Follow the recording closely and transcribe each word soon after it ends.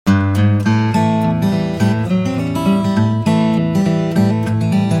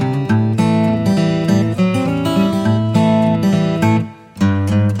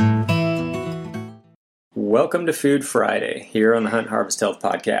Welcome to Food Friday here on the Hunt Harvest Health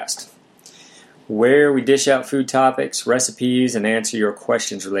Podcast, where we dish out food topics, recipes, and answer your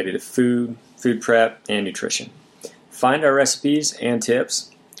questions related to food, food prep, and nutrition. Find our recipes and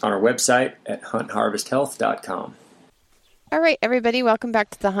tips on our website at huntharvesthealth.com. All right, everybody, welcome back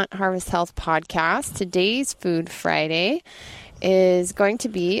to the Hunt Harvest Health Podcast. Today's Food Friday is going to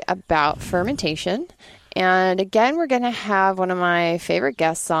be about fermentation. And again, we're going to have one of my favorite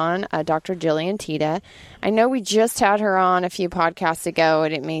guests on, Dr. Jillian Teta. I know we just had her on a few podcasts ago,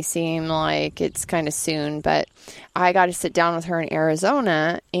 and it may seem like it's kind of soon, but I got to sit down with her in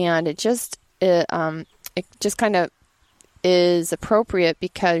Arizona, and it just kind of is appropriate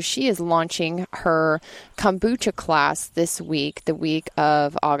because she is launching her kombucha class this week, the week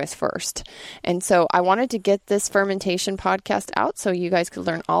of August 1st. And so I wanted to get this fermentation podcast out so you guys could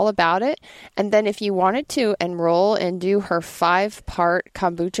learn all about it. And then if you wanted to enroll and do her 5-part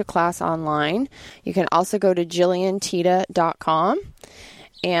kombucha class online, you can also go to jillianteta.com.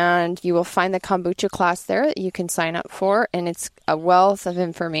 And you will find the kombucha class there that you can sign up for. And it's a wealth of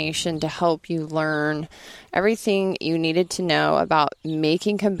information to help you learn everything you needed to know about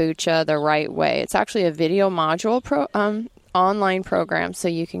making kombucha the right way. It's actually a video module online program. So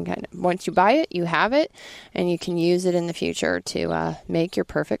you can once you buy it, you have it, and you can use it in the future to make your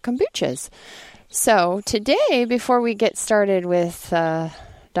perfect kombuchas. So today, before we get started with Dr.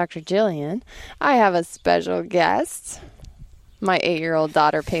 Jillian, I have a special guest. My 8-year-old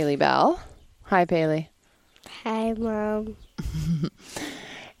daughter, Paley Bell. Hi, Paley. Hi, Mom.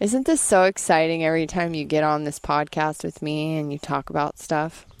 Isn't this so exciting every time you get on this podcast with me and you talk about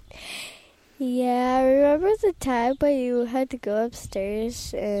stuff? Yeah, I remember the time when you had to go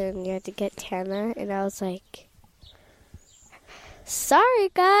upstairs and you had to get Tana, and I was like, sorry,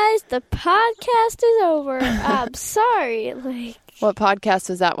 guys, the podcast is over. I'm sorry. What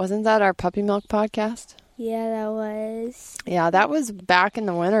podcast was that? Wasn't that our puppy milk podcast? Yeah, that was. Yeah, that was back in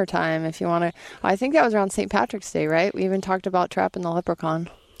the winter time, if you want to. I think that was around St. Patrick's Day, right? We even talked about trapping the leprechaun.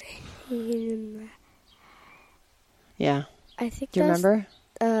 Yeah. I think. Do you remember?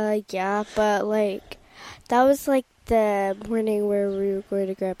 Yeah, but that was the morning where we were going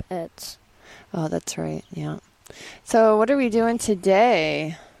to grab Ed's. Oh, that's right. Yeah. So, what are we doing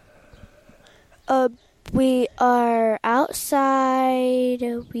today? We are outside.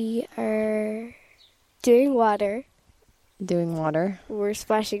 We are doing water. Doing water. We're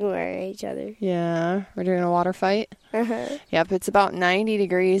splashing water at each other. Yeah, we're doing a water fight. Uh-huh. Yep, it's about 90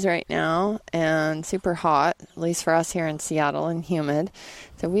 degrees right now and super hot, at least for us here in Seattle, and humid.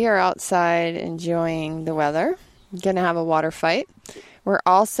 So we are outside enjoying the weather. Going to have a water fight. We're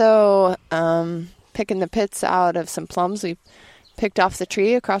also picking the pits out of some plums we picked off the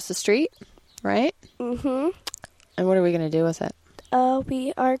tree across the street, right? Mm-hmm. And what are we going to do with it?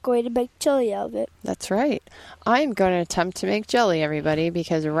 We are going to make jelly out of it. That's right. I'm going to attempt to make jelly, everybody,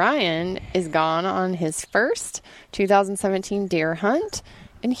 because Ryan is gone on his first 2017 deer hunt,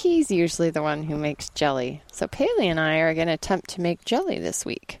 and he's usually the one who makes jelly. So Paley and I are going to attempt to make jelly this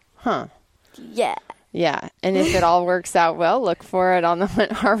week. Huh. Yeah. Yeah. And if it all works out well, look for it on the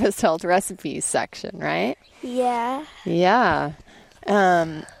Hunt Harvest Health Recipes section, right? Yeah. Yeah.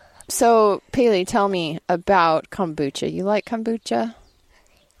 So, Paley, tell me about kombucha. You like kombucha?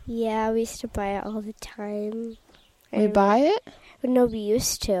 Yeah, we used to buy it all the time. We buy it? No, we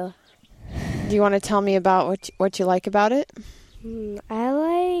used to. Do you want to tell me about what you like about it? I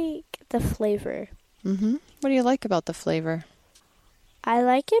like the flavor. Mm-hmm. What do you like about the flavor? I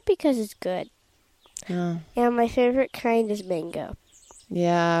like it because it's good. Yeah. And my favorite kind is mango.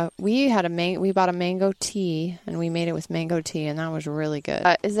 Yeah, we bought a mango tea, and we made it with mango tea, and that was really good.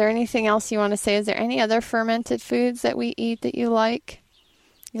 Is there anything else you want to say? Is there any other fermented foods that we eat that you like?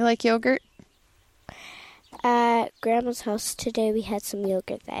 You like yogurt? At Grandma's house today, we had some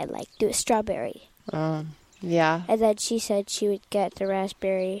yogurt that I liked. It was strawberry. Yeah. And then she said she would get the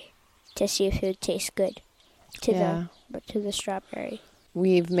raspberry to see if it would taste good to the strawberry.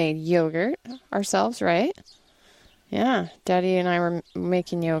 We've made yogurt ourselves, right? Yeah, Daddy and I were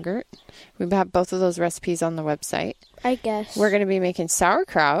making yogurt. We have both of those recipes on the website. I guess. We're going to be making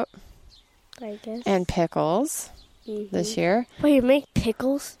sauerkraut. I guess. And pickles this year. Wait, you make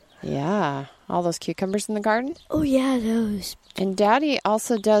pickles? Yeah, all those cucumbers in the garden. Oh, yeah, those. And Daddy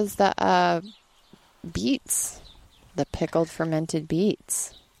also does the beets, the pickled fermented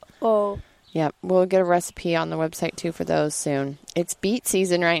beets. Oh. Yep, we'll get a recipe on the website, too, for those soon. It's beet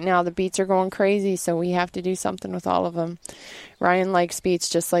season right now. The beets are going crazy, so we have to do something with all of them. Ryan likes beets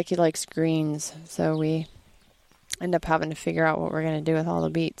just like he likes greens, so we end up having to figure out what we're going to do with all the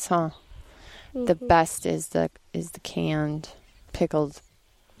beets, huh? Mm-hmm. The best is the canned pickled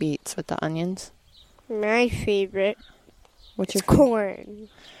beets with the onions. My favorite What's is your corn.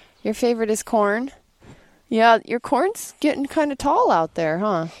 Your favorite is corn? Yeah, your corn's getting kind of tall out there,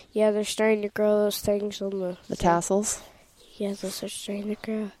 huh? Yeah, they're starting to grow those things on The tassels. Yeah, those are starting to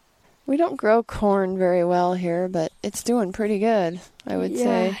grow. We don't grow corn very well here, but it's doing pretty good, I would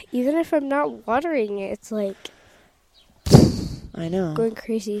say. Even if I'm not watering it, it's like I know. going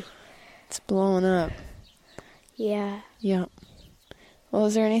crazy. It's blowing up. Yeah. Yeah. Well,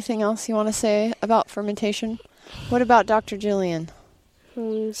 is there anything else you want to say about fermentation? What about Dr. Jillian?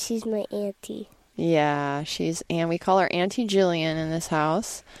 She's my auntie. Yeah, and we call her Auntie Jillian in this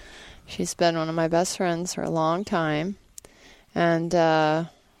house. She's been one of my best friends for a long time. And,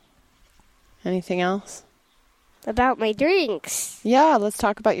 anything else? About my drinks. Yeah, let's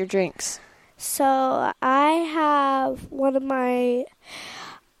talk about your drinks. So, I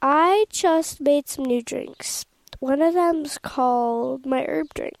just made some new drinks. One of them's called my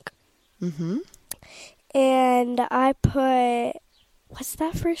herb drink. Mm-hmm. And I put, what's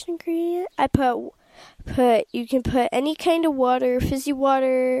that first ingredient? I put, you can put any kind of water, fizzy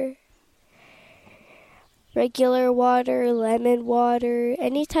water, regular water, lemon water,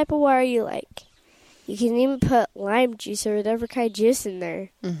 any type of water you like. You can even put lime juice or whatever kind of juice in there.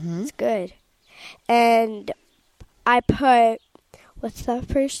 Mm-hmm. It's good. And I put, what's that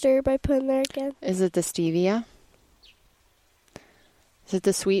first herb I put in there again? Is it the stevia? Is it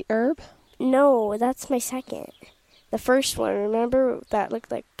the sweet herb? No, that's my second. The first one, remember that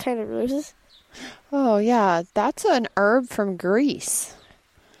looked like kind of roses? Oh, yeah. That's an herb from Greece.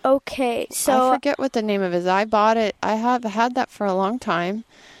 Okay, so I forget what the name of it is. I bought it. I have had that for a long time.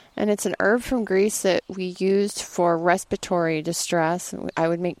 And it's an herb from Greece that we used for respiratory distress. I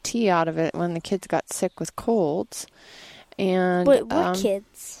would make tea out of it when the kids got sick with colds. And what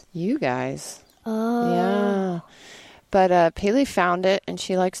kids? You guys. Oh. Yeah. But Paley found it, and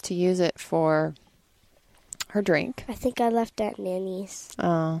she likes to use it for her drink. I think I left at Nanny's.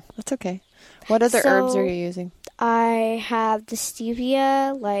 Oh, that's okay. What other herbs are you using? I have the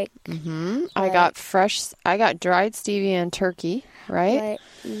stevia, I got dried stevia in Turkey, right?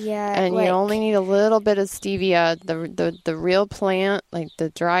 Yeah. And you only need a little bit of stevia. The real plant, like the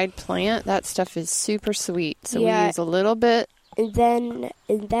dried plant, that stuff is super sweet. So we use a little bit. And then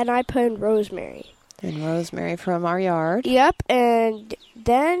I put in rosemary. And rosemary from our yard. Yep, and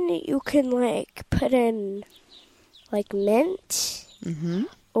then you can put in mint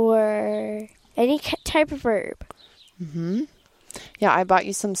or any type of herb. Mm-hmm. Yeah, I bought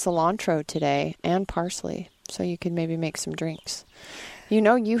you some cilantro today and parsley, so you could maybe make some drinks. You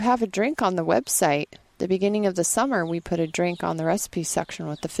know, you have a drink on the website. The beginning of the summer, we put a drink on the recipe section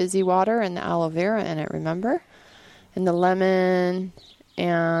with the fizzy water and the aloe vera in it, remember? And the lemon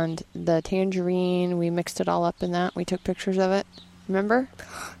and the tangerine, we mixed it all up in that. We took pictures of it, remember?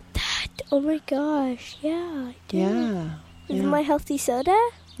 Oh my gosh, yeah. I do. Yeah. Is it my healthy soda?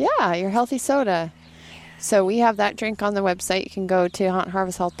 Yeah, your healthy soda. So we have that drink on the website. You can go to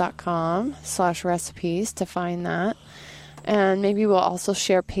huntharvesthealth.com/recipes to find that. And maybe we'll also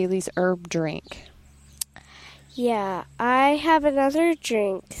share Paley's herb drink. Yeah, I have another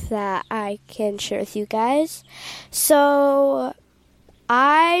drink that I can share with you guys. So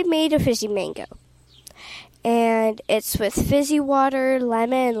I made a fizzy mango. And it's with fizzy water,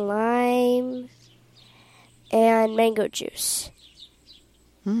 lemon, lime, and mango juice.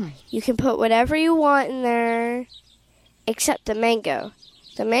 You can put whatever you want in there except the mango.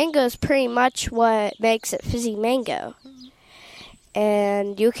 The mango is pretty much what makes it fizzy mango.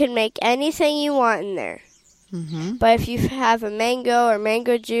 And you can make anything you want in there. Mm-hmm. But if you have a mango or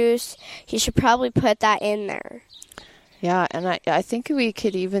mango juice, you should probably put that in there. Yeah, and I think we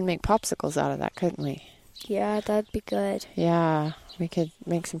could even make popsicles out of that, couldn't we? Yeah, that'd be good. Yeah, we could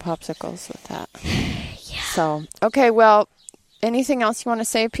make some popsicles with that. Yeah. So, okay, well, anything else you want to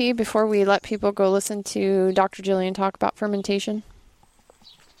say, P, before we let people go listen to Dr. Jillian talk about fermentation?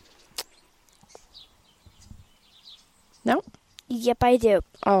 No? Yep, I do.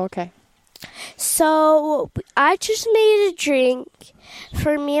 Oh, okay. So, I just made a drink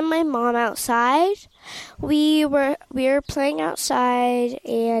for me and my mom outside. We were playing outside,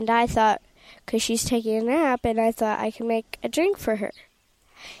 and I thought, because she's taking a nap, and I thought I could make a drink for her.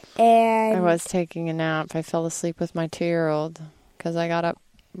 And I was taking a nap. I fell asleep with my 2-year-old because I got up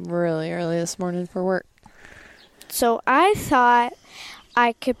really early this morning for work. So I thought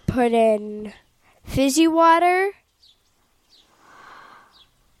I could put in fizzy water,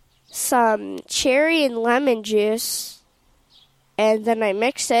 some cherry and lemon juice, and then I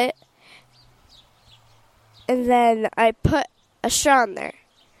mix it, and then I put a straw in there,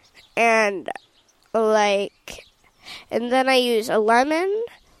 and then I use a lemon,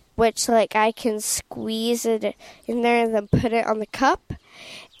 which like I can squeeze it in there and then put it on the cup,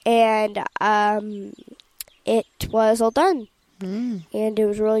 and it was all done, and it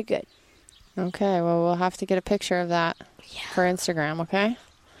was really good. Okay, well, we'll have to get a picture of that for Instagram, okay?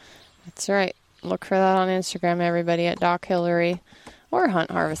 That's right. Look for that on Instagram, everybody, at Doc Hillary or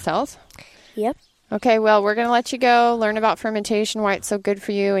Hunt Harvest Health. Yep. Okay, well, we're going to let you go, learn about fermentation, why it's so good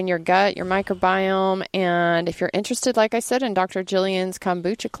for you and your gut, your microbiome. And if you're interested, like I said, in Dr. Jillian's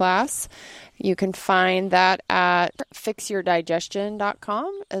kombucha class, you can find that at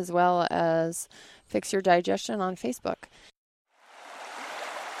fixyourdigestion.com as well as Fix Your Digestion on Facebook.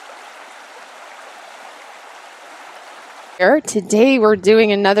 Today we're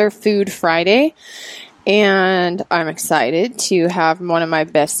doing another Food Friday, and I'm excited to have one of my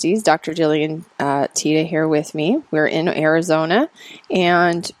besties, Dr. Jillian Tita, here with me. We're in Arizona,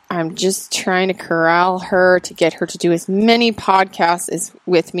 and I'm just trying to corral her to get her to do as many podcasts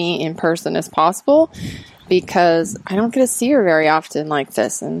with me in person as possible, because I don't get to see her very often like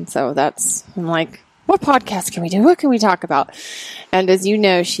this, and so I'm like, what podcast can we do? What can we talk about? And as you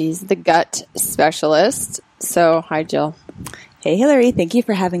know, she's the gut specialist. So, hi, Jill. Hey, Hillary. Thank you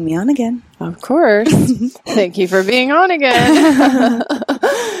for having me on again. Of course. Thank you for being on again.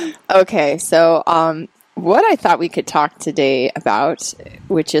 Okay, so what I thought we could talk today about,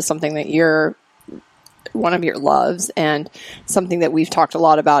 which is something that one of your loves and something that we've talked a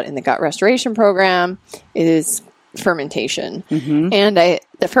lot about in the gut restoration program, is fermentation. Mm-hmm. And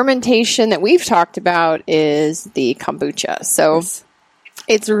the fermentation that we've talked about is the kombucha. So yes.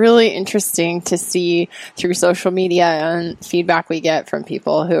 It's really interesting to see through social media and feedback we get from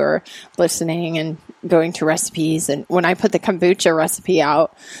people who are listening and going to recipes. And when I put the kombucha recipe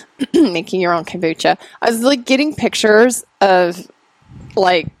out, making your own kombucha, I was like getting pictures of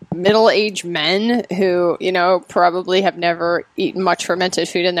like middle-aged men who, probably have never eaten much fermented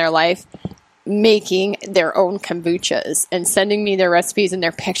food in their life, making their own kombuchas and sending me their recipes and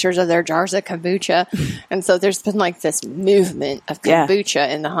their pictures of their jars of kombucha. And so there's been like this movement of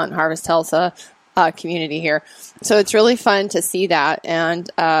kombucha in the Hunt Harvest Health community here. So it's really fun to see that. And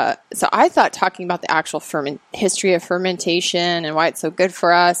so I thought talking about the actual history of fermentation and why it's so good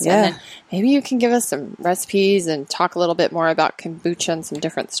for us. Yeah. And then maybe you can give us some recipes and talk a little bit more about kombucha and some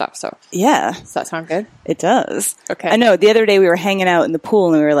different stuff. So yeah. Does that sound good? It does. Okay. I know the other day we were hanging out in the pool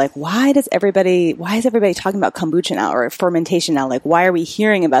and we were like, why is everybody talking about kombucha now or fermentation now? Like, why are we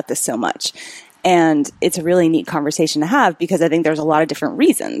hearing about this so much? And it's a really neat conversation to have because I think there's a lot of different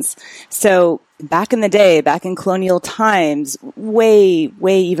reasons. So back in the day, back in colonial times, way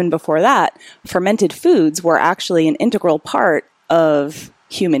even before that, fermented foods were actually an integral part of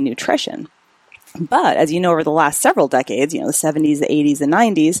human nutrition. But as you know, over the last several decades, the 70s, the 80s, the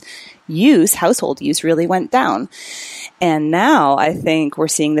 90s, household use really went down. And now I think we're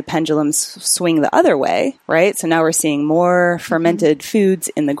seeing the pendulum swing the other way, right? So now we're seeing more fermented foods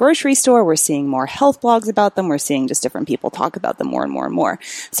in the grocery store. We're seeing more health blogs about them. We're seeing just different people talk about them more and more and more.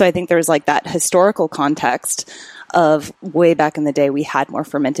 So I think there's like that historical context of way back in the day, we had more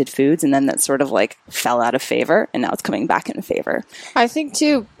fermented foods, and then that sort of like fell out of favor, and now it's coming back in favor. I think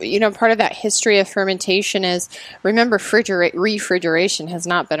too, part of that history of fermentation is, remember, refrigeration has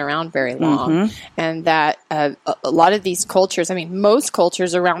not been around very long, and that a lot of these cultures, most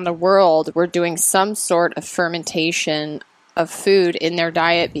cultures around the world were doing some sort of fermentation of food in their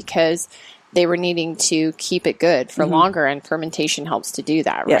diet because they were needing to keep it good for longer, and fermentation helps to do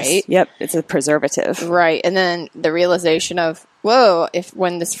that, right? Yes. Yep. It's a preservative. Right. And then the realization of,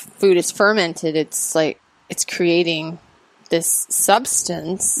 when this food is fermented, it's like, it's creating this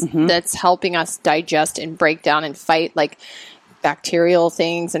substance that's helping us digest and break down and fight like bacterial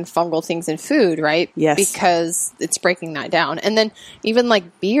things and fungal things in food, right? Yes. Because it's breaking that down. And then even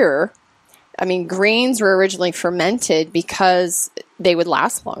like beer, grains were originally fermented because they would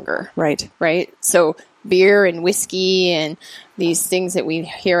last longer. Right. Right. So beer and whiskey and these things that we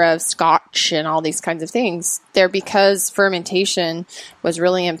hear of, scotch and all these kinds of things, they're because fermentation was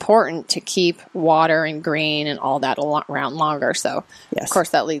really important to keep water and grain and all that around longer. So, yes. Of course,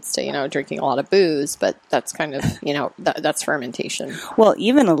 that leads to, drinking a lot of booze, but that's kind of, that's fermentation. Well,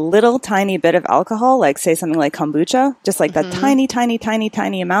 even a little tiny bit of alcohol, like say something like kombucha, just like that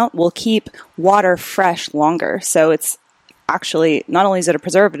tiny amount will keep water fresh longer. So it's actually, not only is it a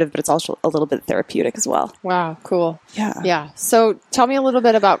preservative, but it's also a little bit therapeutic as well. Wow, cool. Yeah. Yeah. So tell me a little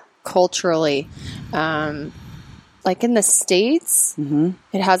bit about culturally, like in the States,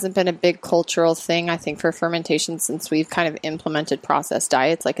 it hasn't been a big cultural thing, I think, for fermentation since we've kind of implemented processed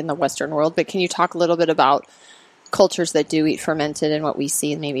diets like in the Western world. But can you talk a little bit about cultures that do eat fermented and what we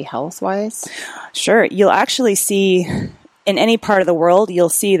see maybe health-wise? Sure. You'll actually see in any part of the world, you'll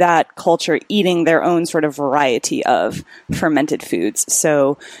see that culture eating their own sort of variety of fermented foods.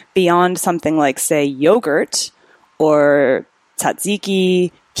 So beyond something like, say, yogurt or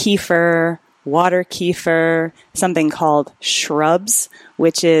tzatziki, kefir, water kefir, something called shrubs,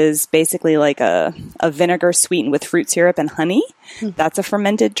 which is basically like a vinegar sweetened with fruit syrup and honey. That's a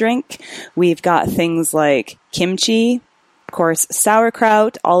fermented drink. We've got things like kimchi, of course,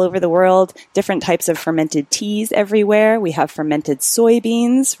 sauerkraut all over the world, different types of fermented teas everywhere. We have fermented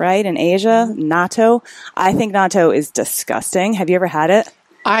soybeans, right, in Asia, natto. I think natto is disgusting. Have you ever had it?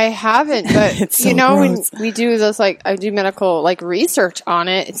 I haven't, but It's so you know, when gross. we do this, like I do medical research on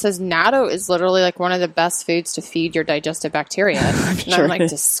it, it says natto is literally like one of the best foods to feed your digestive bacteria. And sure I'm like, it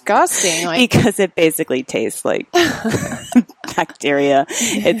is. disgusting. Like, Because it basically tastes like bacteria.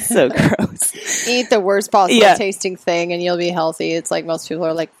 It's so gross. eat the worst possible Yeah. tasting thing and you'll be healthy. It's like most people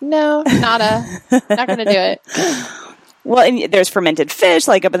are like, no, nada, not going to do it. Well, and there's fermented fish,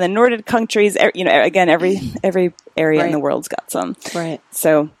 like up in the Nordic countries. You know, again, every area in Right. the world's got some. Right.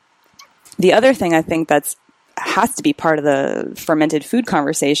 So the other thing I think has to be part of the fermented food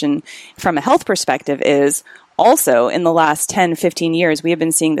conversation from a health perspective is also in the last 10, 15 years, we have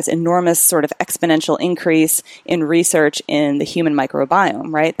been seeing this enormous sort of exponential increase in research in the human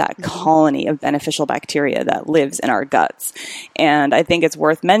microbiome, right? That colony of beneficial bacteria that lives in our guts. And I think it's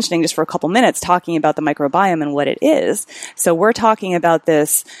worth mentioning just for a couple minutes talking about the microbiome and what it is. So we're talking about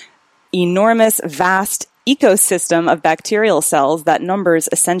this enormous, vast ecosystem of bacterial cells that numbers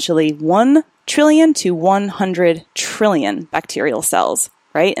essentially 1 trillion to 100 trillion bacterial cells,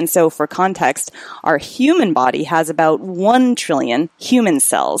 right? And so for context, our human body has about 1 trillion human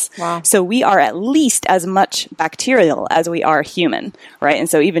cells. Wow. So we are at least as much bacterial as we are human, right? And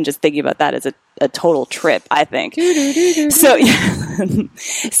so even just thinking about that is a total trip, I think. So, yeah.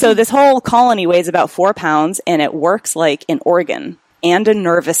 So this whole colony weighs about 4 pounds and it works like an organ and a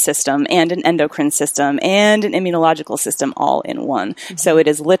nervous system and an endocrine system and an immunological system all in one. So it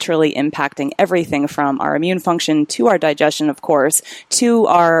is literally impacting everything from our immune function to our digestion, of course, to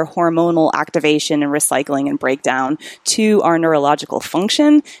our hormonal activation and recycling and breakdown, to our neurological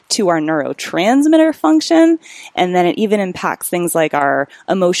function, to our neurotransmitter function. And then it even impacts things like our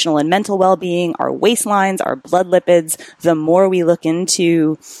emotional and mental well-being, our waistlines, our blood lipids. The more we look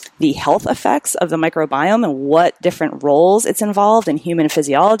into the health effects of the microbiome and what different roles it's involved in human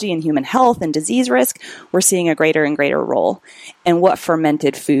physiology and human health and disease risk, we're seeing a greater and greater role. And what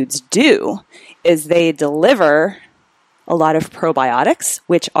fermented foods do is they deliver a lot of probiotics,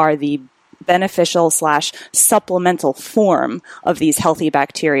 which are the beneficial / supplemental form of these healthy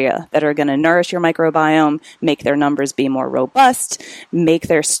bacteria that are going to nourish your microbiome, make their numbers be more robust, make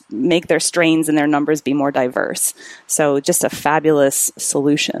their strains and their numbers be more diverse. So just a fabulous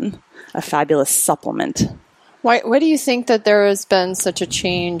solution, a fabulous supplement. Why do you think that there has been such a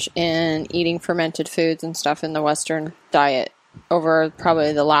change in eating fermented foods and stuff in the Western diet over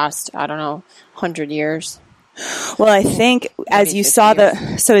probably the last, 100 years? Well, I think as you saw the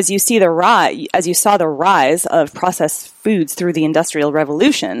rise of processed foods through the Industrial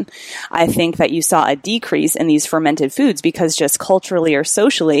Revolution, I think that you saw a decrease in these fermented foods because just culturally or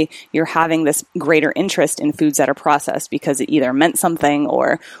socially, you're having this greater interest in foods that are processed because it either meant something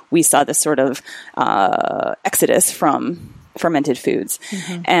or we saw this sort of exodus from fermented foods.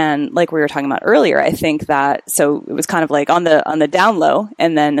 Mm-hmm. And like we were talking about earlier, I think that, so it was kind of like on the down low.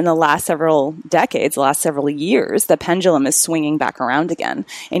 And then in the last several decades, the last several years, the pendulum is swinging back around again.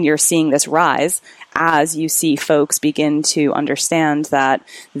 And you're seeing this rise as you see folks begin to understand that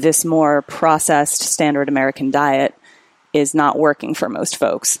this more processed standard American diet is not working for most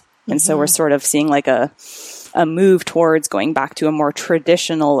folks. And mm-hmm. so we're sort of seeing like a move towards going back to a more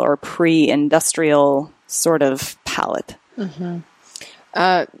traditional or pre-industrial sort of palate. Mm-hmm.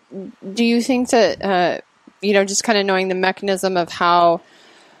 Do you think that, just kind of knowing the mechanism of how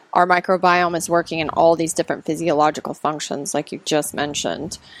our microbiome is working in all these different physiological functions, like you just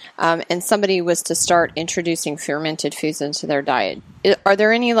mentioned, and somebody was to start introducing fermented foods into their diet, are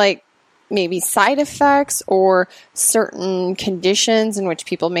there any maybe side effects or certain conditions in which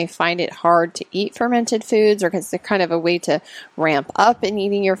people may find it hard to eat fermented foods, or because they're kind of a way to ramp up in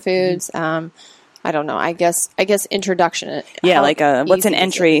eating your foods? I don't know. I guess introduction. Yeah, what's an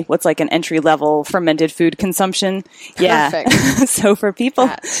entry level fermented food consumption? Yeah. Perfect. So for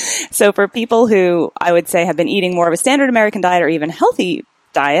people who I would say have been eating more of a standard American diet or even healthy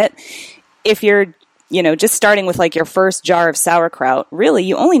diet, if you're, just starting with your first jar of sauerkraut, really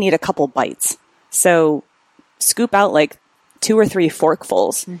you only need a couple bites. So scoop out 2 or 3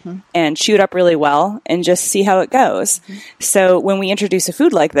 forkfuls mm-hmm. and chew it up really well and just see how it goes. Mm-hmm. So when we introduce a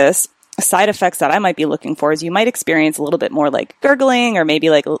food like this, side effects that I might be looking for is you might experience a little bit more like gurgling or maybe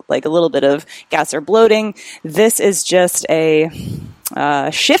like a little bit of gas or bloating. This is just a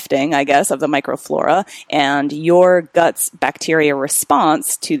shifting, I guess, of the microflora and your gut's bacteria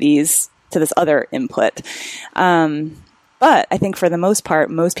response to this other input. But I think for the most part,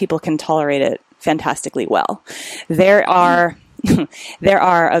 most people can tolerate it fantastically well. There are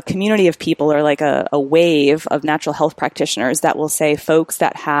a community of people, or like a wave of natural health practitioners that will say folks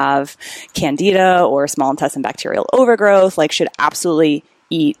that have candida or small intestine bacterial overgrowth should absolutely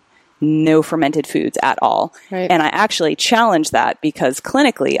eat no fermented foods at all. Right. And I actually challenge that because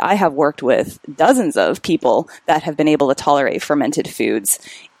clinically I have worked with dozens of people that have been able to tolerate fermented foods.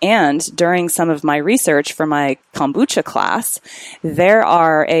 And during some of my research for my kombucha class, there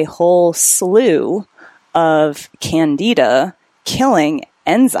are a whole slew of candida killing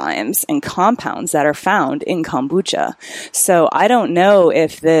enzymes and compounds that are found in kombucha. So I don't know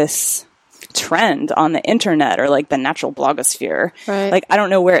if this trend on the internet or like the natural blogosphere, right. I don't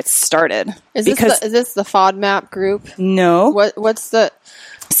know where it started. Is this the FODMAP group? No. What's the...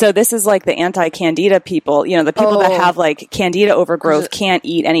 So this is like the anti-candida people, the people that have candida overgrowth can't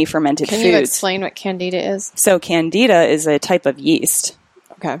eat any fermented foods. Can you explain what candida is? So candida is a type of yeast.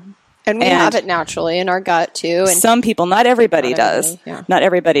 Okay. And we have it naturally in our gut too. And some people, not everybody does. Yeah. Not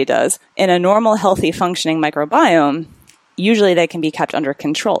everybody does. In a normal, healthy, functioning microbiome, usually they can be kept under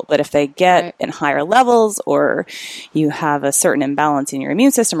control. But if they get in higher levels or you have a certain imbalance in your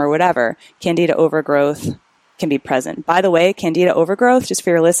immune system or whatever, candida overgrowth can be present. By the way, candida overgrowth, just for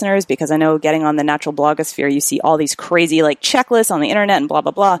your listeners, because I know getting on the natural blogosphere, you see all these crazy checklists on the internet and blah,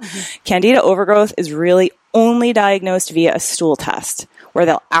 blah, blah. Mm-hmm. Candida overgrowth is really only diagnosed via a stool test, where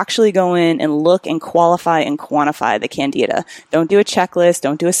they'll actually go in and look and qualify and quantify the candida. Don't do a checklist.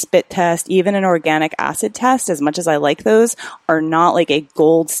 Don't do a spit test. Even an organic acid test, as much as I like those, are not like a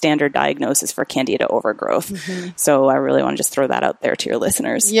gold standard diagnosis for candida overgrowth. Mm-hmm. So I really want to just throw that out there to your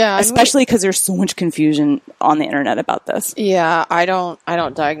listeners. Yeah. Especially because there's so much confusion on the internet about this. Yeah. I don't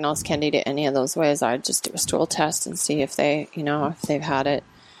diagnose candida any of those ways. I just do a stool test and see if they, if they've had it.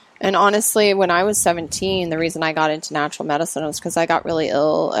 And honestly, when I was 17, the reason I got into natural medicine was because I got really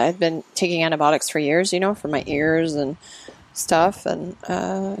ill. I'd been taking antibiotics for years, for my ears and stuff. And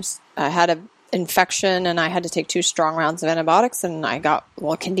I had an infection and I had to take 2 strong rounds of antibiotics and I got,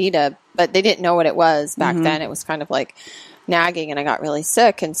 candida, but they didn't know what it was back then. It was kind of like nagging and I got really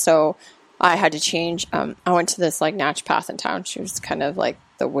sick. And so I had to change. I went to this naturopath in town. She was kind of like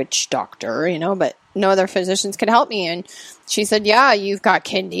the witch doctor, but no other physicians could help me. And she said, yeah, you've got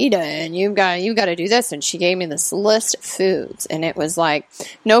candida and you've got to do this. And she gave me this list of foods and it was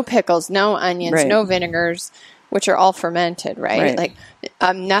no pickles, no onions, no vinegars, which are all fermented, right?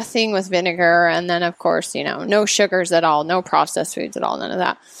 Nothing with vinegar. And then of course, no sugars at all, no processed foods at all, none of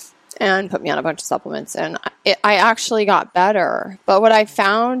that. And put me on a bunch of supplements and I actually got better. But what I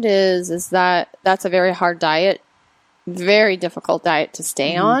found is that that's a very hard diet. Very difficult diet to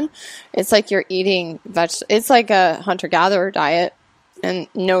stay on. It's like you're eating it's like a hunter-gatherer diet and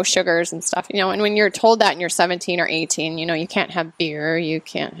no sugars and stuff, and when you're told that and you're 17 or 18, you can't have beer, you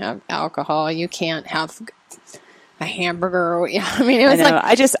can't have alcohol, you can't have a hamburger.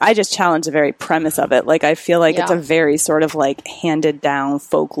 I just challenge the very premise of it. I feel like it's a very sort of handed down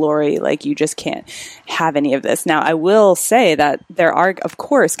folklore. You just can't have any of this. Now, I will say that there are, of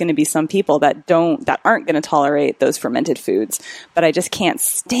course, going to be some people that aren't going to tolerate those fermented foods. But I just can't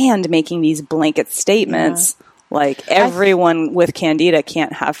stand making these blanket statements. Yeah. Everyone with candida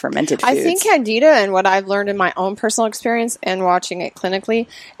can't have fermented foods. I think candida, and what I've learned in my own personal experience and watching it clinically,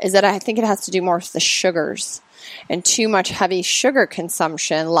 is that I think it has to do more with the sugars. And too much heavy sugar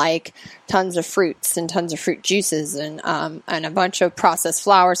consumption, like tons of fruits and tons of fruit juices and a bunch of processed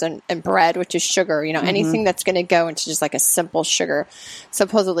flours and bread, which is sugar, anything that's going to go into just a simple sugar.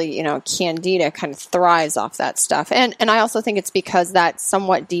 Supposedly, candida kind of thrives off that stuff. And I also think it's because that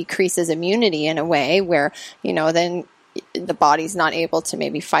somewhat decreases immunity in a way where, then the body's not able to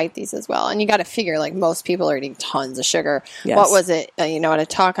maybe fight these as well. And you got to figure most people are eating tons of sugar. Yes. What was it? At a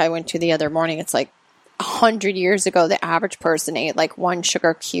talk I went to the other morning, it's 100 years ago, the average person ate 1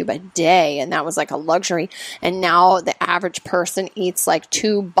 sugar cube a day, and that was a luxury. And now the average person eats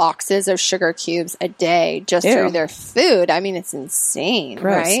 2 boxes of sugar cubes a day just through their food. I mean, it's insane,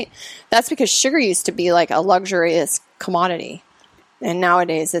 right? That's because sugar used to be a luxurious commodity. And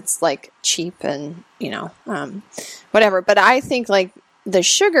nowadays it's cheap and, whatever. But I think the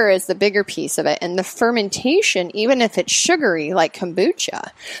sugar is the bigger piece of it. And the fermentation, even if it's sugary like kombucha,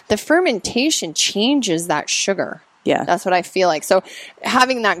 the fermentation changes that sugar. Yeah. That's what I feel like. So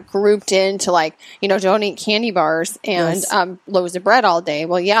having that grouped into like, don't eat candy bars and loaves of bread all day.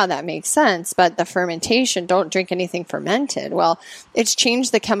 Well, yeah, that makes sense. But the fermentation, don't drink anything fermented. Well, it's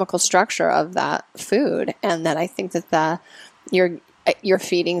changed the chemical structure of that food. And that I think that you're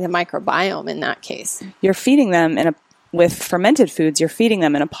feeding the microbiome in that case. You're feeding them with fermented foods, you're feeding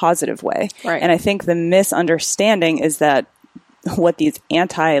them in a positive way. Right. And I think the misunderstanding is that what these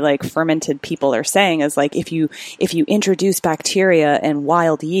fermented people are saying is like, if you introduce bacteria and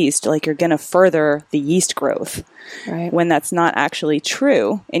wild yeast, like you're going to further the yeast growth. Right. When that's not actually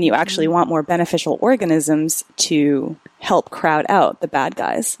true. And you actually want more beneficial organisms to help crowd out the bad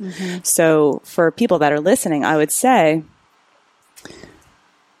guys. Mm-hmm. So for people that are listening, I would say,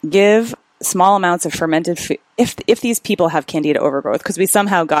 give small amounts of fermented food. If these people have candida overgrowth, because we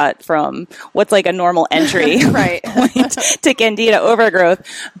somehow got from what's like a normal entry point to candida overgrowth,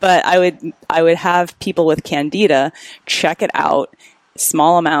 but I would have people with candida check it out,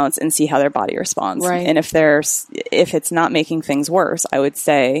 small amounts, and see how their body responds. Right. And if it's not making things worse, I would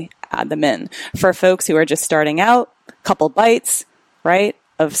say add them in. For folks who are just starting out, a couple bites, right,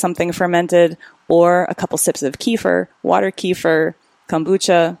 of something fermented, or a couple sips of kefir, water kefir,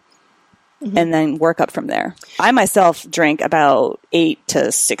 kombucha, and then work up from there. I myself drink about 8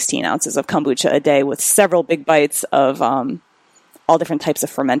 to 16 ounces of kombucha a day with several big bites of all different types of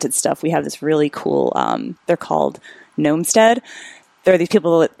fermented stuff. We have this really cool, they're called Gnomestead. There are these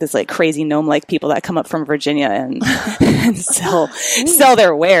people, this like crazy gnome-like people that come up from Virginia and sell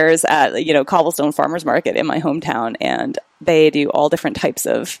their wares at, Cobblestone Farmers Market in my hometown. And they do all different types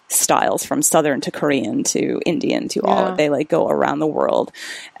of styles, from Southern to Korean to Indian to all. They like go around the world,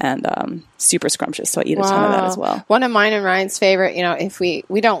 and super scrumptious. So I eat a ton of that as well. One of mine and Ryan's favorite, if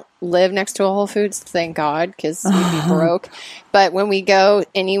we don't live next to a Whole Foods, thank God, because we'd be broke. But when we go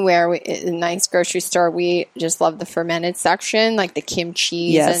anywhere, a nice grocery store, we just love the fermented section, like the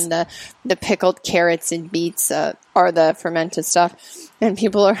kimchi and the pickled carrots and beets are the fermented stuff. And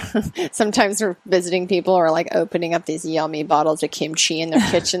people are, sometimes we're visiting people who are like opening up these yummy bottles of kimchi in their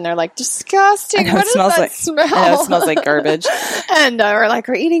kitchen. They're like, disgusting. What does that smell? I know, it smells like garbage. And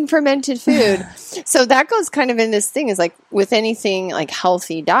we're eating fermented food. So that goes kind of in this thing, is like with anything like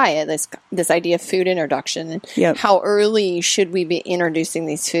healthy diet, this idea of food introduction. And how early should we be introducing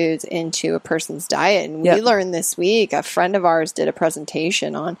these foods into a person's diet? And we learned this week, a friend of ours did a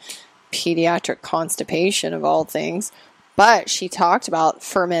presentation on pediatric constipation of all things. But she talked about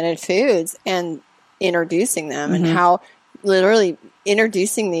fermented foods and introducing them, and how literally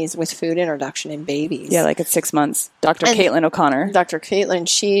introducing these with food introduction in babies. Yeah, like at 6 months. Dr. Caitlin O'Connor. Dr. Caitlin,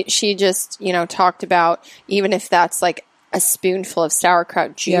 she just, talked about, even if that's like a spoonful of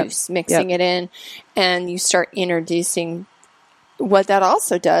sauerkraut juice, mixing it in, and you start introducing, what that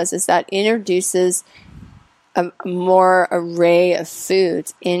also does is that introduces a more array of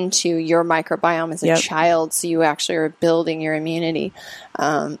foods into your microbiome as a child, so you actually are building your immunity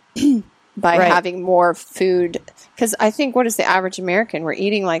by having more food. Because I think, what is the average American? We're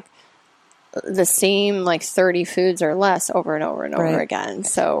eating like the same 30 foods or less over and over and over again.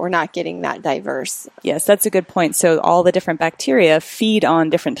 So we're not getting that diverse. Yes, that's a good point. So all the different bacteria feed on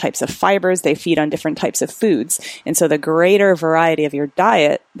different types of fibers. They feed on different types of foods. And so the greater variety of your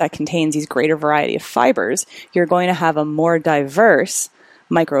diet that contains these greater variety of fibers, you're going to have a more diverse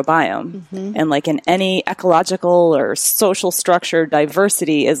microbiome. And like in any ecological or social structure,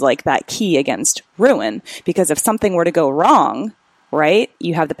 diversity is like that key against ruin. Because if something were to go wrong, right,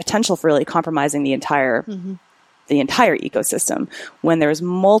 you have the potential for really compromising the entire ecosystem. When there's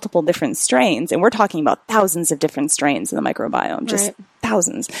multiple different strains, and we're talking about thousands of different strains in the microbiome, just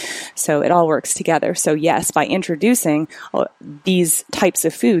thousands. So it all works together. So yes, by introducing these types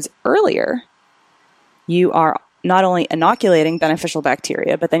of foods earlier, you are not only inoculating beneficial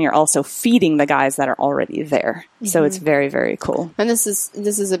bacteria, but then you're also feeding the guys that are already there. So it's very, very cool. And this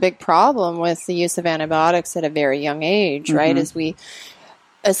is a big problem with the use of antibiotics at a very young age, right? As we,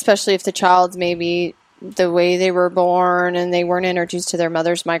 especially if the child's maybe the way they were born and they weren't introduced to their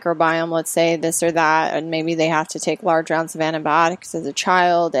mother's microbiome, let's say this or that, and maybe they have to take large amounts of antibiotics as a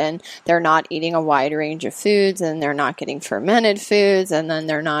child, and they're not eating a wide range of foods, and they're not getting fermented foods, and then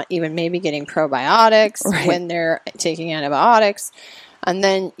they're not even maybe getting probiotics when they're taking antibiotics. And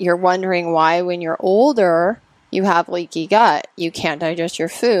then you're wondering why, when you're older, you have leaky gut, you can't digest your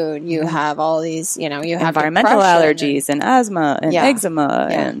food, you have all these, you have environmental allergies and asthma and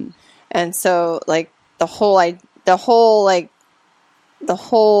eczema. And so like the whole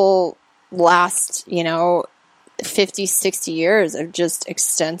last, 50, 60 years of just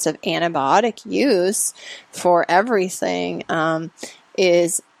extensive antibiotic use for everything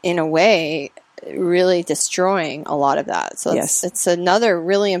is, in a way, really destroying a lot of that. So Yes. it's another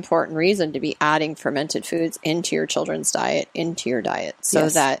really important reason to be adding fermented foods into your children's diet, into your diet, so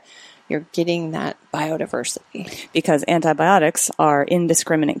Yes. that you're getting that biodiversity. Because antibiotics are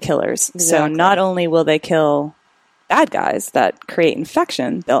indiscriminate killers. So Exactly. not only will they kill bad guys that create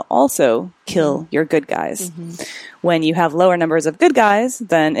infection, they'll also kill your good guys. When you have lower numbers of good guys,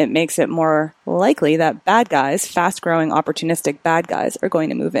 then it makes it more likely that bad guys, fast-growing, opportunistic bad guys, are going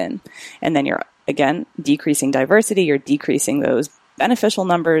to move in. And then you're, again, decreasing diversity, you're decreasing those beneficial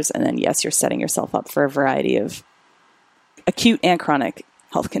numbers, and then, yes, you're setting yourself up for a variety of acute and chronic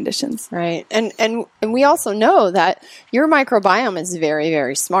health conditions. Right. And we also know that your microbiome is very,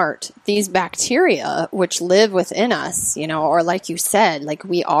 very smart. These bacteria, which live within us, you know, or like you said, like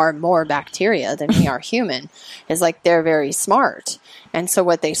we are more bacteria than we are human, is like they're very smart. And so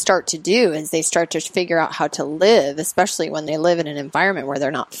what they start to do is they start to figure out how to live, especially when they live in an environment where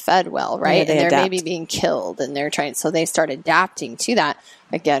they're not fed well, right? Yeah, they and they're adapt. maybe being killed and they're trying, so they start adapting to that,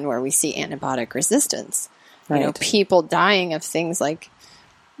 again, where we see antibiotic resistance. You know, Right. people dying of things like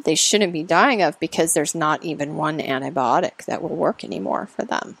they shouldn't be dying of because there's not even one antibiotic that will work anymore for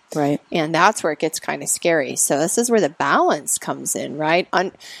them. Right. And that's where it gets kind of scary. So this is where the balance comes in, right?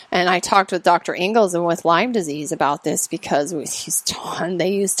 And I talked with Dr. Ingalls and with Lyme disease about this because they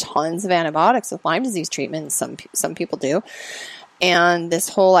use tons of antibiotics with Lyme disease treatment. Some people do. And this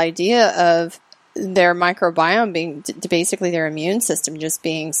whole idea of their microbiome being basically their immune system just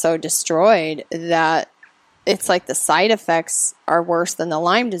being so destroyed that it's like the side effects are worse than the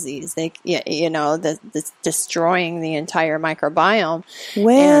Lyme disease. They, you know, the destroying the entire microbiome.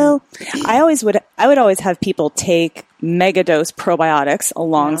 Well, I would always have people take megadose probiotics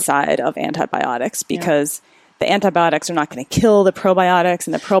alongside of antibiotics because the antibiotics are not going to kill the probiotics,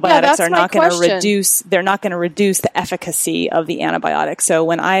 and the probiotics that's are my not going to question. reduce. They're not going to reduce the efficacy of the antibiotics. So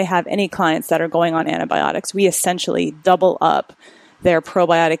when I have any clients that are going on antibiotics, we essentially double up their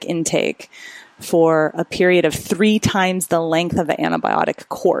probiotic intake for a period of 3 times the length of the antibiotic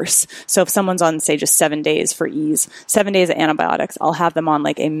course. So if someone's on, say, just 7 days for ease, 7 days of antibiotics, I'll have them on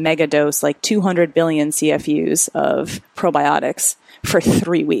like a mega dose, like 200 billion CFUs of probiotics for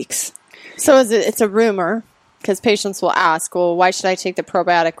 3 weeks. So it's a rumor because patients will ask, well, why should I take the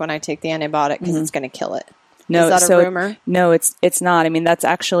probiotic when I take the antibiotic? Because it's going to kill it. No, Is that a rumor? No, it's not. I mean, that's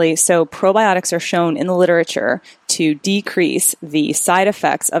actually, so probiotics are shown in the literature to decrease the side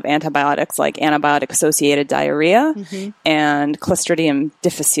effects of antibiotics like antibiotic-associated diarrhea and Clostridium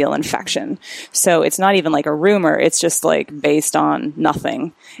difficile infection. So it's not even like a rumor. It's just like based on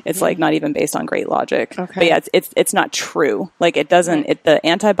nothing. It's like not even based on great logic. Okay. But yeah, it's not true. Like it doesn't, the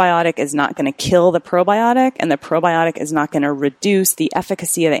antibiotic is not going to kill the probiotic, and the probiotic is not going to reduce the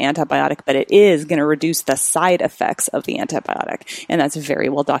efficacy of the antibiotic, but it is going to reduce the side effects of the antibiotic. And that's very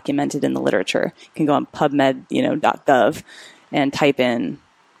well documented in the literature. You can go on PubMed, .gov and type in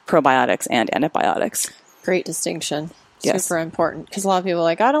probiotics and antibiotics. Great distinction. Yes. Super important. Because a lot of people are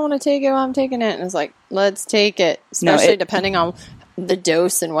like, I don't want to take it while I'm taking it. And it's like, let's take it. Especially depending on the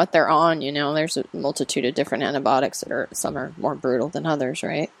dose and what they're on. You know, there's a multitude of different antibiotics that are, some are more brutal than others,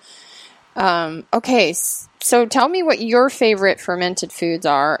 right? Okay, so tell me what your favorite fermented foods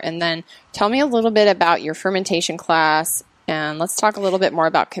are, and then tell me a little bit about your fermentation class, and let's talk a little bit more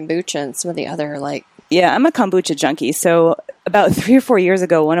about kombucha and some of the other, like... Yeah, I'm a kombucha junkie. So about 3 or 4 years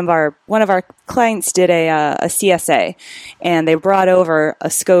ago, one of our clients did a CSA, and they brought over a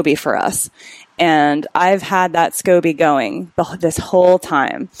SCOBY for us. And I've had that SCOBY going this whole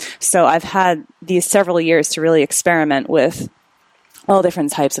time. So I've had these several years to really experiment with all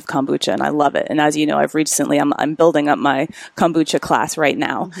different types of kombucha, and I love it. And as you know, I'm building up my kombucha class right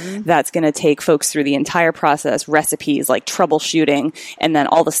now. That's going to take folks through the entire process, recipes, like troubleshooting, and then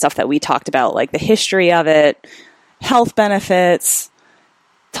all the stuff that we talked about, like the history of it, health benefits,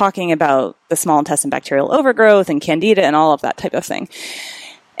 talking about the small intestine bacterial overgrowth and candida and all of that type of thing.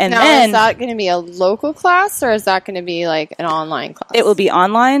 And now, then is that going to be a local class, or is that going to be like an online class? it will be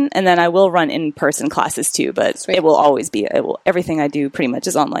online, and then I will run in-person classes too, but Sweet. it will always be, everything I do pretty much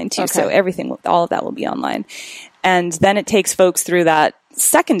is online too. Okay. So all of that will be online. And then it takes folks through that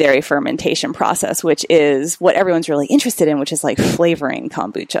secondary fermentation process, which is what everyone's really interested in, which is like flavoring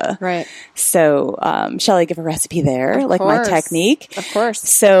kombucha. Right. So, shall I give a recipe there? Of Like my course. technique? Of course.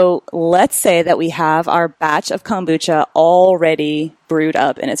 So let's say that we have our batch of kombucha already brewed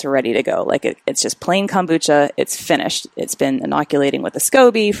up and it's ready to go. Like it's just plain kombucha. It's finished. It's been inoculating with the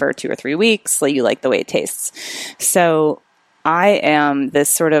SCOBY for 2 or 3 weeks. So you like the way it tastes. So I am this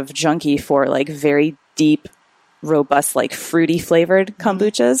sort of junkie for like very deep, robust, like fruity flavored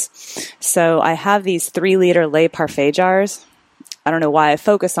kombuchas. So I have these 3-liter Le Parfait jars. I don't know why I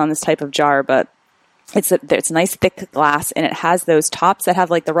focus on this type of jar, but It's a nice thick glass, and it has those tops that have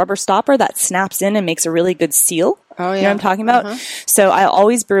like the rubber stopper that snaps in and makes a really good seal. Oh, yeah. You know what I'm talking about? So I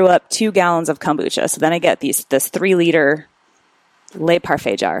always brew up 2 gallons of kombucha. So then I get this 3-liter Le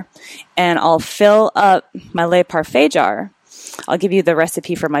Parfait jar, and I'll fill up my Le Parfait jar. I'll give you the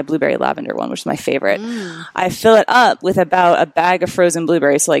recipe for my blueberry lavender one, which is my favorite. I fill it up with about a bag of frozen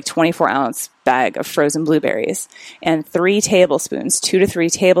blueberries, so like 24-ounce bag of frozen blueberries, and 2 to 3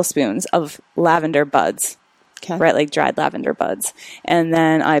 tablespoons of lavender buds, right, like dried lavender buds. And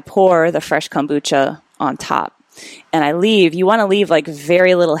then I pour the fresh kombucha on top. And you want to leave like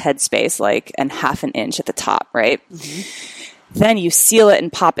very little headspace, like and half an inch at the top, right? Then you seal it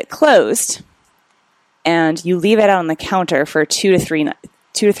and pop it closed. And you leave it out on the counter for 2 to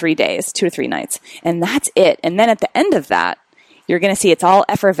 3 days, 2 to 3 nights. And that's it. And then at the end of that, you're going to see it's all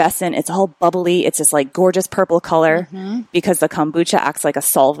effervescent. It's all bubbly. It's this like gorgeous purple color because the kombucha acts like a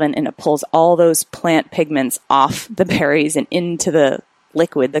solvent and it pulls all those plant pigments off the berries and into the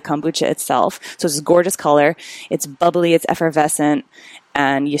liquid, the kombucha itself. So it's this gorgeous color. It's bubbly. It's effervescent.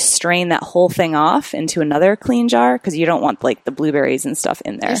 And you strain that whole thing off into another clean jar because you don't want like the blueberries and stuff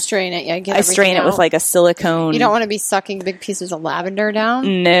in there. You strain it, yeah. I strain it with like a silicone. You don't want to be sucking big pieces of lavender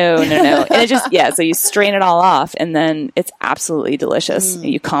down. No. And it just, so you strain it all off and then it's absolutely delicious.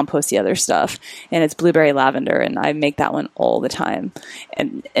 You compost the other stuff and it's blueberry lavender, and I make that one all the time.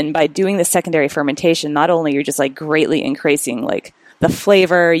 And by doing the secondary fermentation, not only you're just like greatly increasing like the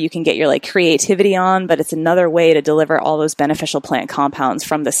flavor, you can get your like creativity on, but it's another way to deliver all those beneficial plant compounds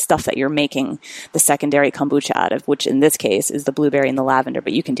from the stuff that you're making the secondary kombucha out of, which in this case is the blueberry and the lavender.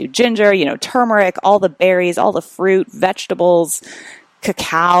 But you can do ginger, turmeric, all the berries, all the fruit, vegetables,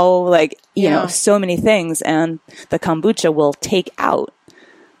 cacao, like, so many things. And the kombucha will take out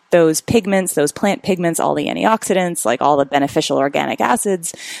those pigments, those plant pigments, all the antioxidants, like all the beneficial organic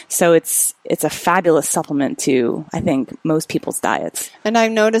acids. So it's a fabulous supplement to, I think, most people's diets. And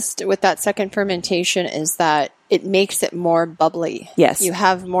I've noticed with that second fermentation is that it makes it more bubbly. Yes. You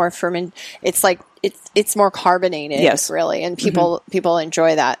have more it's like, it's more carbonated. Yes. Really. And people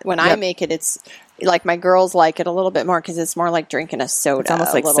enjoy that. When I make it, it's like my girls like it a little bit more because it's more like drinking a soda. It's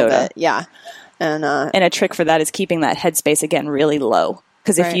almost like a little soda. bit. Yeah. And a trick for that is keeping that headspace, again, really low.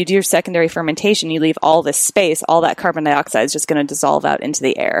 Because if you do your secondary fermentation, you leave all this space, all that carbon dioxide is just going to dissolve out into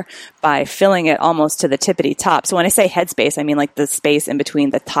the air by filling it almost to the tippity top. So when I say headspace, I mean like the space in between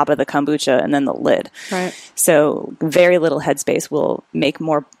the top of the kombucha and then the lid. Right. So very little headspace will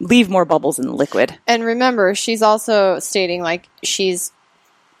leave more bubbles in the liquid. And remember, she's also stating like she's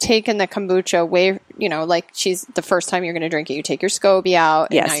taken the kombucha away, like she's the first time you're going to drink it, you take your SCOBY out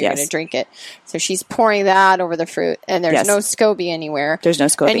and now you're going to drink it. So she's pouring that over the fruit and there's no SCOBY anywhere. There's no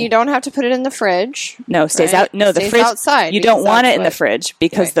SCOBY. And you don't have to put it in the fridge. No, stays out. No, the fridge outside. You don't want it in the fridge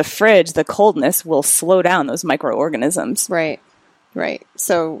because the fridge, the coldness will slow down those microorganisms. Right.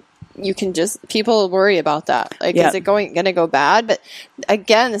 So you can people worry about that. Like, is it going to go bad? But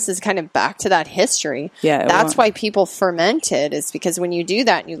again, this is kind of back to that history. Yeah. That's why people fermented, is because when you do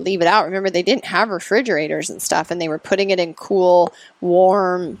that and you leave it out, remember they didn't have refrigerators and stuff, and they were putting it in cool,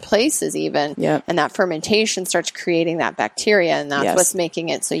 warm places even. Yeah. And that fermentation starts creating that bacteria, and that's what's making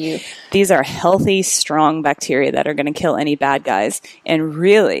it so you... These are healthy, strong bacteria that are going to kill any bad guys. And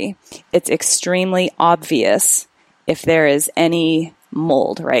really, it's extremely obvious if there is any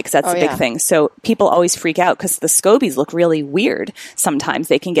mold, right? Because that's the big thing. So people always freak out because the SCOBYs look really weird. Sometimes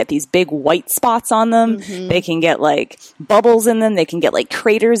they can get these big white spots on them. They can get like bubbles in them. They can get like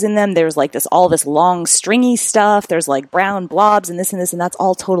craters in them. There's like all this long stringy stuff. There's like brown blobs and this, and that's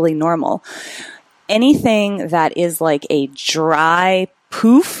all totally normal. Anything that is like a dry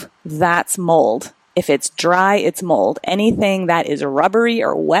poof, that's mold. If it's dry, it's mold. Anything that is rubbery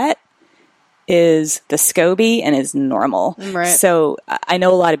or wet is the SCOBY and is normal. Right. So I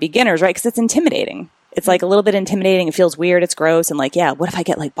know a lot of beginners, right? Because it's intimidating. It's like a little bit intimidating. It feels weird. It's gross. And like, what if I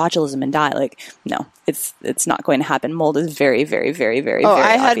get like botulism and die? Like, no, it's not going to happen. Mold is very, very, very, very, very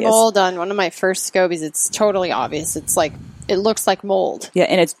I had obvious. mold on one of my first SCOBYs. It's totally obvious. It's like, it looks like mold. Yeah,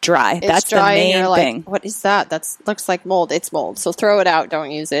 and it's dry. That's dry, the main and you're thing. Like, what is that? That looks like mold. It's mold. So throw it out.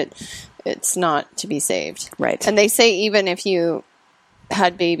 Don't use it. It's not to be saved. Right. And they say even if you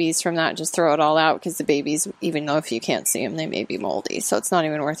had babies from that, just throw it all out because the babies, even though if you can't see them, they may be moldy. So it's not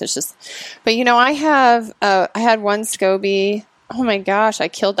even worth it. It's just, but I had one SCOBY. Oh my gosh, I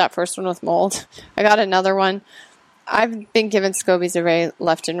killed that first one with mold. I got another one. I've been given scobies away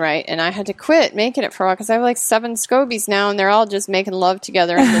left and right, and I had to quit making it for a while because I have like 7 scobies now, and they're all just making love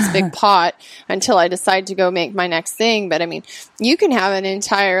together in this big pot until I decide to go make my next thing. But I mean, you can have an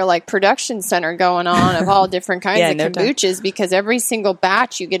entire like production center going on of all different kinds of kombuchas because every single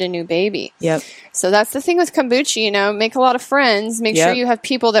batch you get a new baby. Yep. So that's the thing with kombucha, make a lot of friends, make sure you have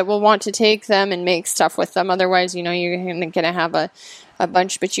people that will want to take them and make stuff with them. Otherwise, you're going to have a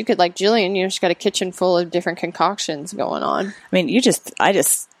bunch, but you could, like Jillian, you just got a kitchen full of different concoctions going on. I mean, I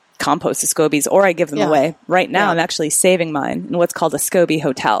just compost the scobies or I give them away. Right now, I'm actually saving mine in what's called a SCOBY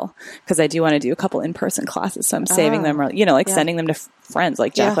hotel because I do want to do a couple in-person classes. So I'm saving them, sending them to friends.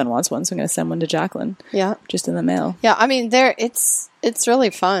 Like Jacqueline wants one, so I'm going to send one to Jacqueline. Yeah. Just in the mail. Yeah. I mean, it's really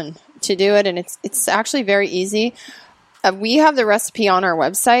fun to do it, and it's actually very easy. We have the recipe on our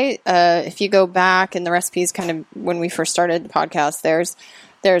website. If you go back, and the recipe is kind of when we first started the podcast,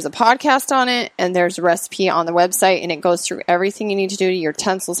 there's a podcast on it, and there's a recipe on the website, and it goes through everything you need to do to your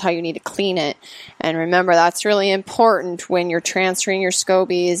utensils, how you need to clean it. And remember, that's really important when you're transferring your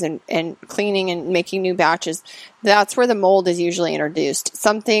scobies and cleaning and making new batches. That's where the mold is usually introduced.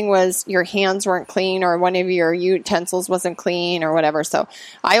 Something was your hands weren't clean or one of your utensils wasn't clean or whatever. So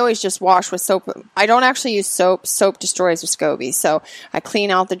I always just wash with soap. I don't actually use soap. Soap destroys the scobies. So I clean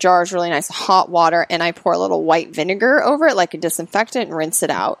out the jars really nice, hot water, and I pour a little white vinegar over it like a disinfectant and rinse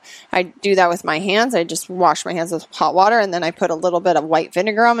it out. I do that with my hands. I just wash my hands with hot water, and then I put a little bit of white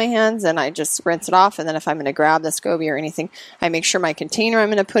vinegar on my hands, and I just rinse it off. And then if I'm going to grab the SCOBY or anything, I make sure my container I'm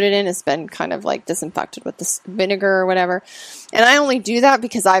going to put it in has been kind of like disinfected with this vinegar or whatever. And I only do that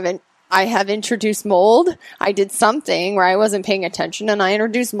because I have introduced mold. I did something where I wasn't paying attention, and I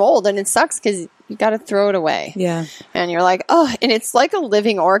introduced mold, and it sucks because you got to throw it away. Yeah. And you're like, oh, and it's like a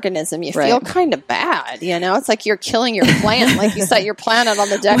living organism. You feel kind of bad, It's like you're killing your plant. Like you set your plant out on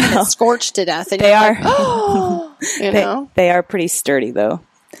the deck and it's scorched to death. And they are. Like, oh, they are pretty sturdy, though.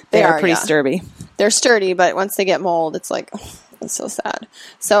 They are pretty sturdy. They're sturdy, but once they get mold, it's like, oh, it's so sad.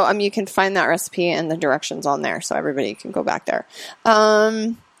 So you can find that recipe and the directions on there, so everybody can go back there.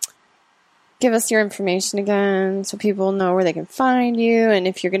 Give us your information again so people know where they can find you, and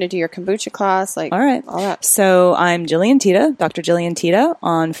if you're going to do your kombucha class, all that. So I'm Jillian Tita, Dr. Jillian Tita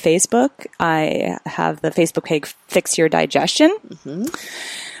on Facebook. I have the Facebook page Fix Your Digestion. Mm-hmm.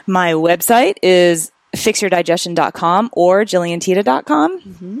 My website is fixyourdigestion.com or jilliantita.com.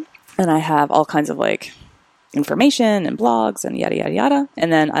 Mm-hmm. And I have all kinds of information and blogs and yada, yada, yada.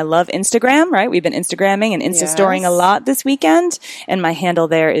 And then I love Instagram, right? We've been Instagramming and Insta-storing a lot this weekend. And my handle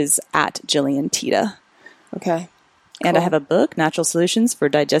there is @JillianTita. Okay. And I have a book, Natural Solutions for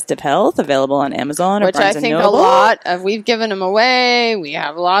Digestive Health, available on Amazon or Barnes & Noble. Which I think a lot of, we've given them away. We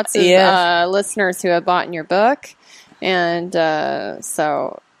have lots of listeners who have bought in your book. And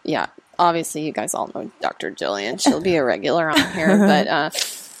obviously you guys all know Dr. Jillian. She'll be a regular on here. But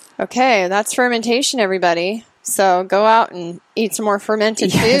okay, that's fermentation, everybody. So go out and eat some more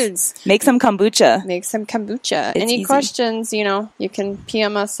fermented foods. Make some kombucha. Any easy questions, you can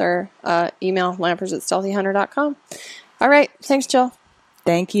PM us or email lampers@stealthyhunter.com. All right. Thanks, Jill.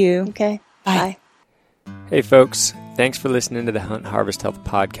 Thank you. Okay. Bye. Hey, folks. Thanks for listening to the Hunt Harvest Health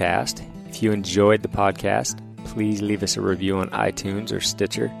podcast. If you enjoyed the podcast, please leave us a review on iTunes or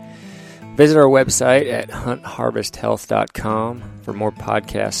Stitcher. Visit our website at huntharvesthealth.com for more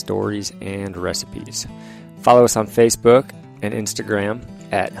podcast stories and recipes. Follow us on Facebook and Instagram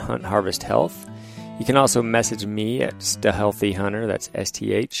at Hunt Harvest Health. You can also message me at StealthyHunter, that's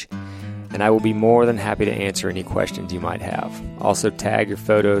STH, and I will be more than happy to answer any questions you might have. Also tag your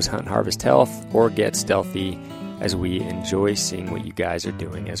photos Hunt Harvest Health or Get Stealthy, as we enjoy seeing what you guys are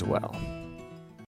doing as well.